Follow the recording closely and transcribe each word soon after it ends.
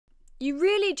you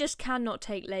really just cannot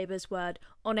take Labour's word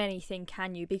on anything,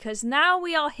 can you? Because now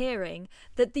we are hearing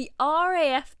that the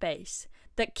RAF base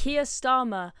that Keir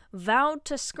Starmer vowed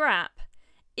to scrap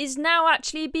is now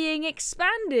actually being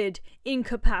expanded in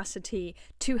capacity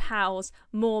to house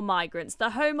more migrants.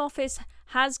 The Home Office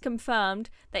has confirmed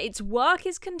that its work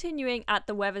is continuing at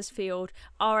the Wethersfield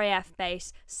RAF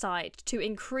base site to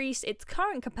increase its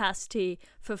current capacity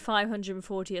for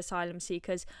 540 asylum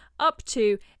seekers up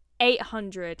to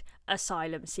 800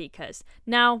 asylum seekers.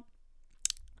 Now,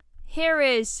 here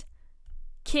is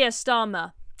Keir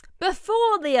Starmer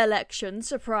before the election,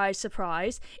 surprise,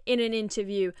 surprise, in an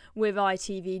interview with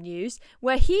ITV News,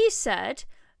 where he said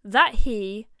that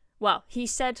he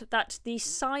said that the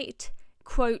site,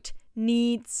 quote,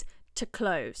 needs to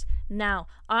close. Now,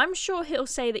 I'm sure he'll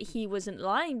say that he wasn't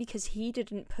lying because he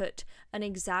didn't put an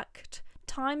exact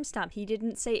timestamp. He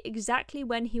didn't say exactly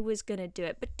when he was going to do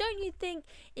it. But don't you think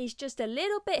it's just a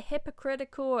little bit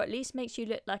hypocritical, or at least makes you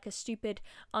look like a stupid,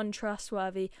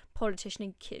 untrustworthy politician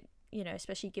and kid? You know,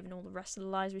 especially given all the rest of the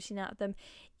lies we've seen out of them.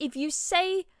 If you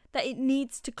say that it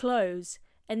needs to close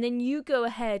and then you go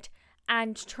ahead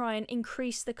and try and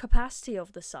increase the capacity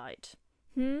of the site,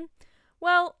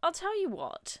 well, I'll tell you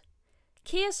what.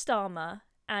 Keir Starmer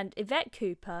and Yvette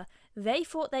Cooper, they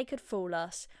thought they could fool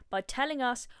us by telling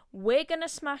us we're going to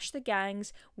smash the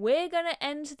gangs, we're going to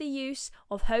end the use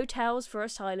of hotels for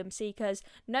asylum seekers,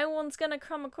 no one's going to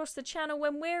come across the channel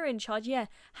when we're in charge. Yeah,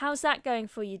 how's that going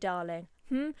for you, darling?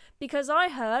 Because I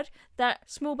heard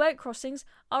that small boat crossings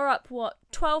are up,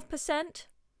 12%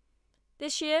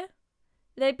 this year?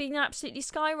 They've been absolutely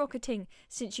skyrocketing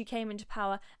since you came into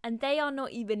power, and they are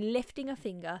not even lifting a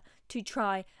finger to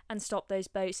try and stop those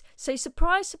boats. So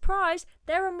surprise, surprise,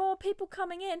 there are more people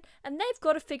coming in, and they've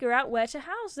got to figure out where to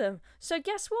house them. So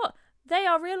guess what? They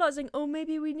are realising, oh,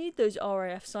 maybe we need those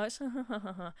RAF sites.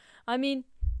 I mean,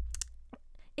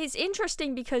 it's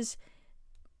interesting because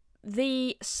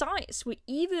the sites were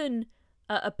even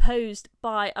opposed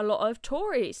by a lot of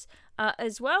Tories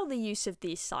as well, the use of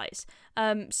these sites.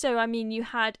 So, I mean, you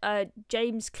had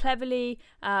James Cleverly,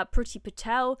 Priti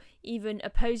Patel even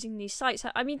opposing these sites.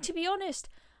 I mean, to be honest,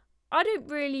 I don't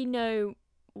really know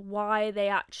why they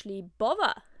actually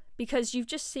bother, because you've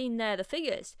just seen there the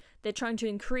figures. They're trying to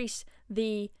increase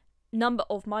the number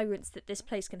of migrants that this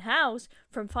place can house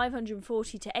from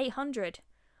 540 to 800.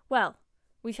 Well,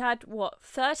 we've had,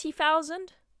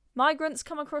 30,000 migrants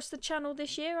come across the channel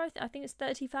this year? I think it's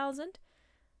 30,000.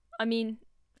 I mean,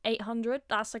 800,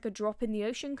 that's like a drop in the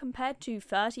ocean compared to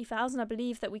 30,000. I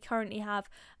believe that we currently have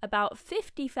about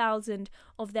 50,000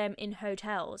 of them in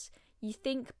hotels. You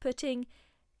think putting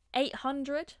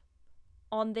 800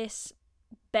 on this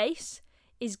base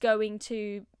is going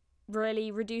to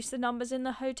really reduce the numbers in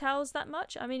the hotels that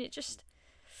much? I mean, it just...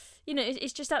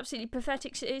 it's just absolutely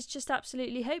pathetic. It's just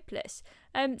absolutely hopeless.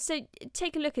 So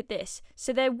take a look at this.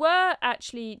 So there were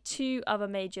actually two other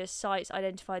major sites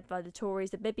identified by the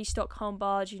Tories: the Bibby Stockholm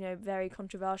barge, very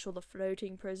controversial, the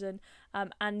floating prison,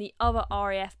 and the other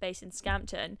RAF base in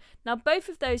Scampton. Now, both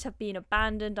of those have been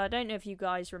abandoned. I don't know if you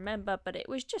guys remember, but it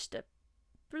was just a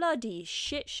bloody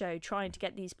shit show trying to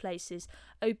get these places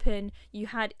open. You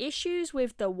had issues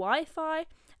with the Wi-Fi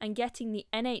and getting the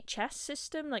NHS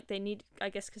system, like they need, I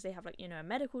guess, because they have a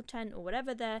medical tent or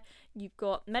whatever there. You've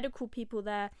got medical people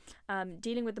there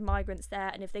dealing with the migrants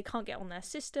there, and if they can't get on their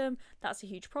system, that's a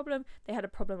huge problem. They had a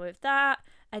problem with that.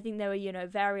 I think there were,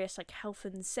 various health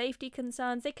and safety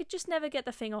concerns. They could just never get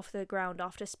the thing off the ground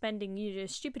after spending a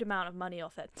stupid amount of money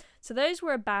off it. So those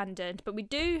were abandoned, but we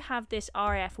do have this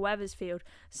RAF Wethersfield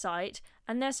site,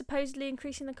 and they're supposedly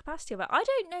increasing the capacity of it. I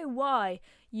don't know why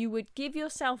you would give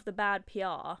yourself the bad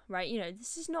PR, right?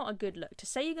 This is not a good look to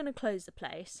say you're going to close the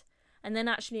place and then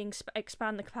actually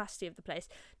expand the capacity of the place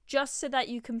just so that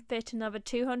you can fit another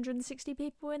 260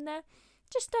 people in there.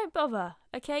 Just don't bother,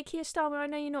 okay? Keir Starmer, I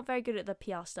know you're not very good at the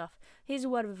PR stuff. Here's a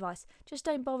word of advice. Just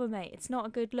don't bother, mate. It's not a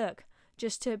good look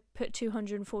just to put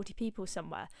 240 people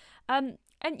somewhere. And,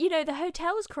 the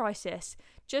hotels crisis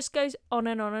just goes on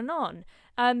and on and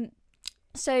on.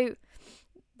 So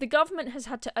the government has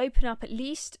had to open up at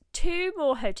least 2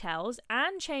 more hotels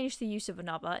and change the use of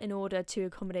another in order to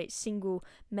accommodate single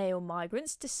male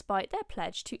migrants, despite their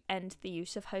pledge to end the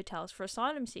use of hotels for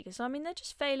asylum seekers. So, I mean, they're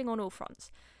just failing on all fronts.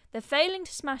 They're failing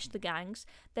to smash the gangs.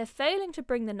 They're failing to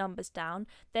bring the numbers down.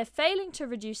 They're failing to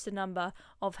reduce the number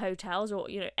of hotels, or,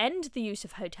 end the use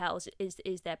of hotels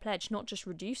is their pledge, not just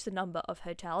reduce the number of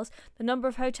hotels. The number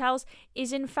of hotels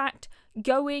is, in fact,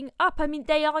 going up. I mean,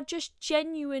 they are just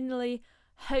genuinely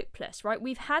hopeless, right?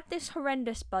 We've had this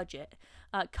horrendous budget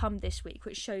come this week,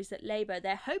 which shows that Labour,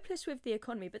 they're hopeless with the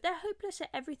economy, but they're hopeless at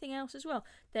everything else as well.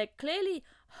 They're clearly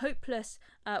hopeless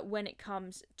when it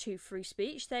comes to free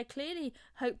speech. They're clearly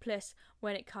hopeless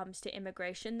when it comes to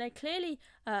immigration. They're clearly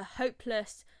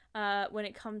hopeless when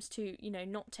it comes to, you know,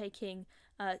 not taking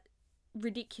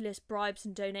ridiculous bribes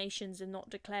and donations and not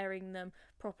declaring them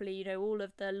properly, you know, all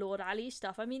of the Lord Ali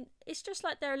stuff. I mean, it's just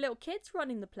like there are little kids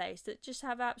running the place that just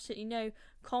have absolutely no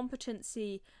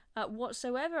competency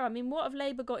whatsoever. I mean, what have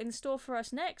Labour got in store for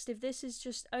us next if this is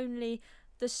just only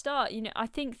the start? You know, I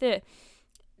think that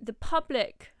the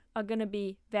public are going to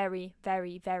be very,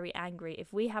 very, very angry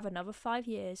if we have another 5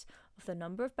 years of the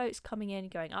number of boats coming in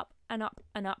going up and up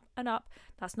and up and up.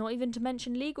 That's not even to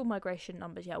mention legal migration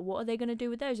numbers yet. What are they going to do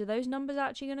with those? Are those numbers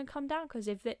actually going to come down? Because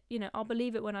if they, you know, I'll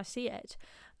believe it when I see it.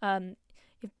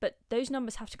 But those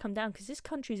numbers have to come down because this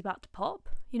country's about to pop.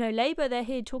 You know, Labour, they're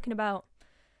here talking about,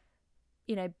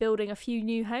 you know, building a few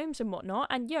new homes and whatnot.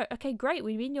 And yeah, okay, great,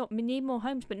 we need more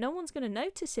homes, but no one's going to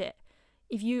notice it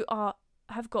if you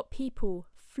have got people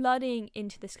flooding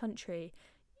into this country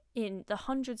in the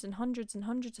hundreds and hundreds and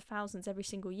hundreds of thousands every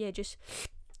single year, just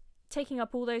taking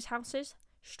up all those houses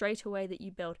straight away that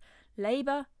you build.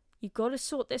 Labour, you've got to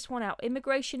sort this one out.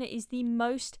 Immigration is the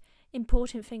most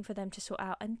important thing for them to sort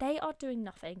out, and they are doing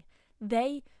nothing.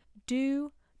 They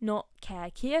do not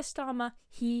care. Keir Starmer,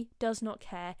 he does not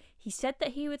care. He said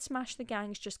that he would smash the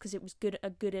gangs just because it was a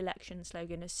good election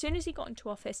slogan. As soon as he got into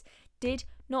office, did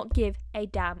not give a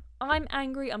damn. I'm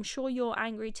angry. I'm sure you're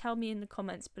angry. Tell me in the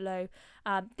comments below.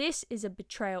 This is a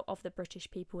betrayal of the British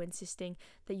people, insisting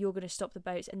that you're going to stop the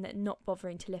boats and that not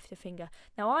bothering to lift a finger.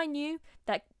 Now, I knew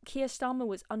that Keir Starmer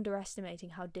was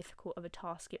underestimating how difficult of a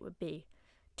task it would be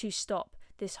to stop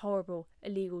this horrible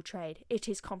illegal trade. It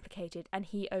is complicated, and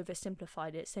he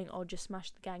oversimplified it, saying, "Oh, just smash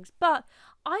the gangs." But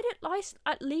I'd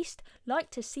at least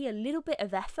like to see a little bit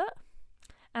of effort,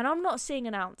 and I'm not seeing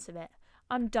an ounce of it.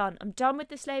 I'm done. I'm done with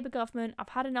this Labour government. I've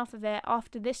had enough of it.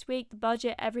 After this week, the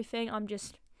budget, everything, I'm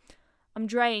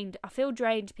drained. I feel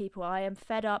drained, people. I am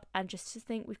fed up, and just to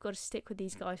think we've got to stick with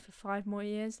these guys for 5 more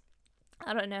years,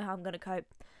 I don't know how I'm going to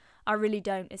cope. I really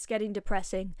don't. It's getting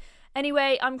depressing.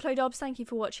 Anyway, I'm Chloe Dobbs. Thank you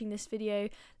for watching this video.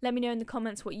 Let me know in the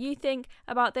comments what you think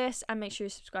about this, and make sure you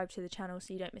subscribe to the channel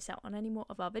so you don't miss out on any more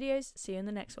of our videos. See you in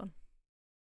the next one.